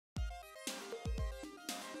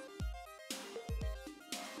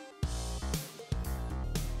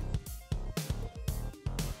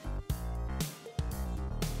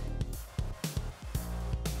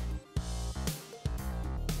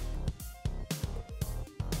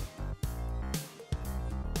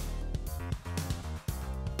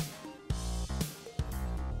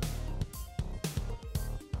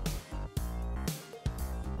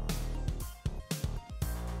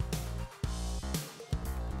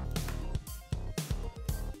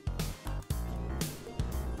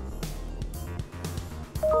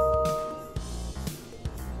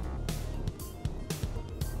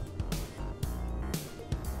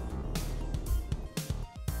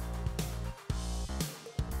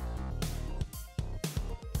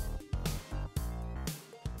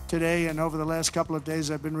today and over the last couple of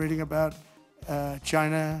days, I've been reading about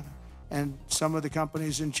China, and some of the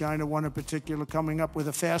companies in China, one in particular, coming up with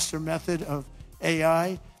a faster method of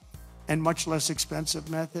AI and much less expensive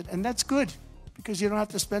method. And that's good, because you don't have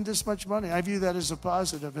to spend as much money. I view that as a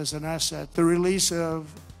positive, as an asset. The release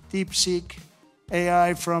of DeepSeek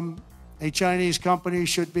AI from a Chinese company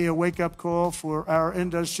should be a wake-up call for our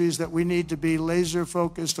industries that we need to be laser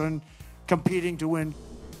focused on competing to win.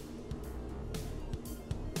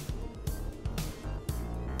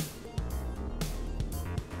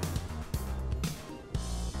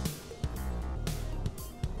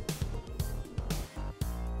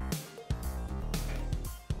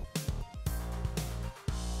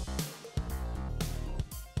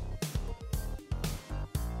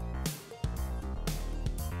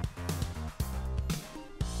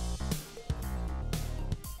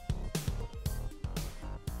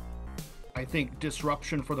 I think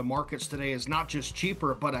disruption for the markets today is not just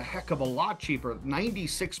cheaper, but a heck of a lot cheaper,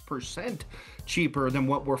 96% cheaper than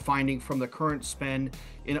what we're finding from the current spend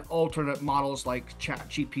in alternate models like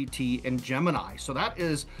ChatGPT and Gemini. So that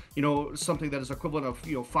is, something that is equivalent of,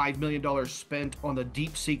 $5 million spent on the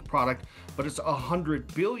DeepSeek product, but it's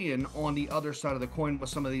 $100 billion on the other side of the coin with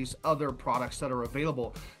some of these other products that are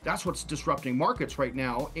available. That's what's disrupting markets right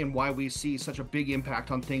now, and why we see such a big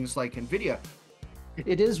impact on things like NVIDIA.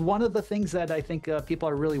 It is one of the things that I think people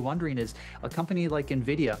are really wondering is a company like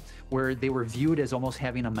NVIDIA, where they were viewed as almost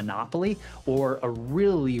having a monopoly or a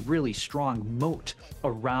really, really strong moat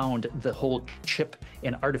around the whole chip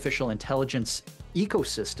and artificial intelligence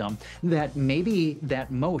ecosystem, that maybe that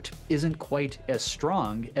moat isn't quite as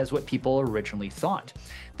strong as what people originally thought.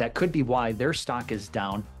 That could be why their stock is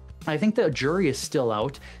down. I think the jury is still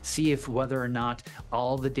out, see if whether or not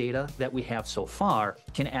all the data that we have so far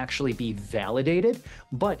can actually be validated,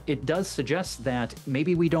 but it does suggest that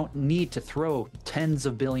maybe we don't need to throw tens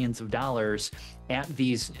of billions of dollars at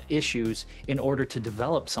these issues in order to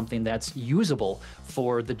develop something that's usable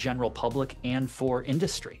for the general public and for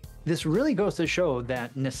industry. This really goes to show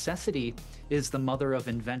that necessity is the mother of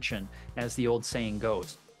invention, as the old saying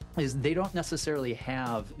goes. Is they don't necessarily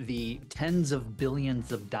have the tens of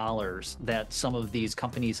billions of dollars that some of these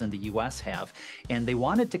companies in the US have, and they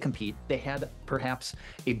wanted to compete. They had perhaps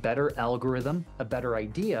a better algorithm, a better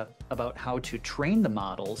idea about how to train the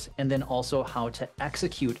models, and then also how to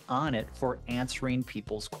execute on it for answering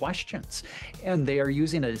people's questions. And they are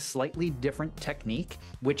using a slightly different technique,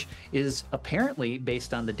 which is apparently,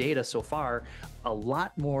 based on the data so far, a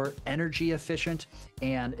lot more energy efficient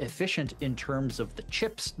and efficient in terms of the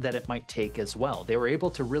chips that it might take as well. They were able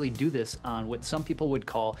to really do this on what some people would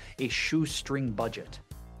call a shoestring budget.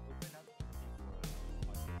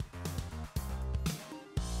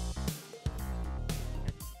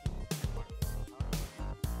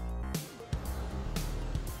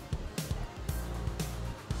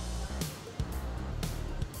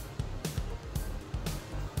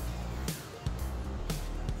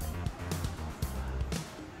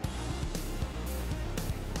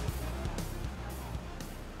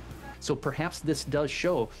 So perhaps this does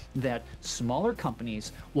show that smaller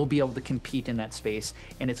companies will be able to compete in that space,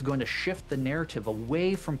 and it's going to shift the narrative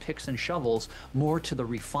away from picks and shovels more to the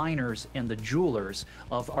refiners and the jewelers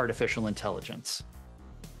of artificial intelligence.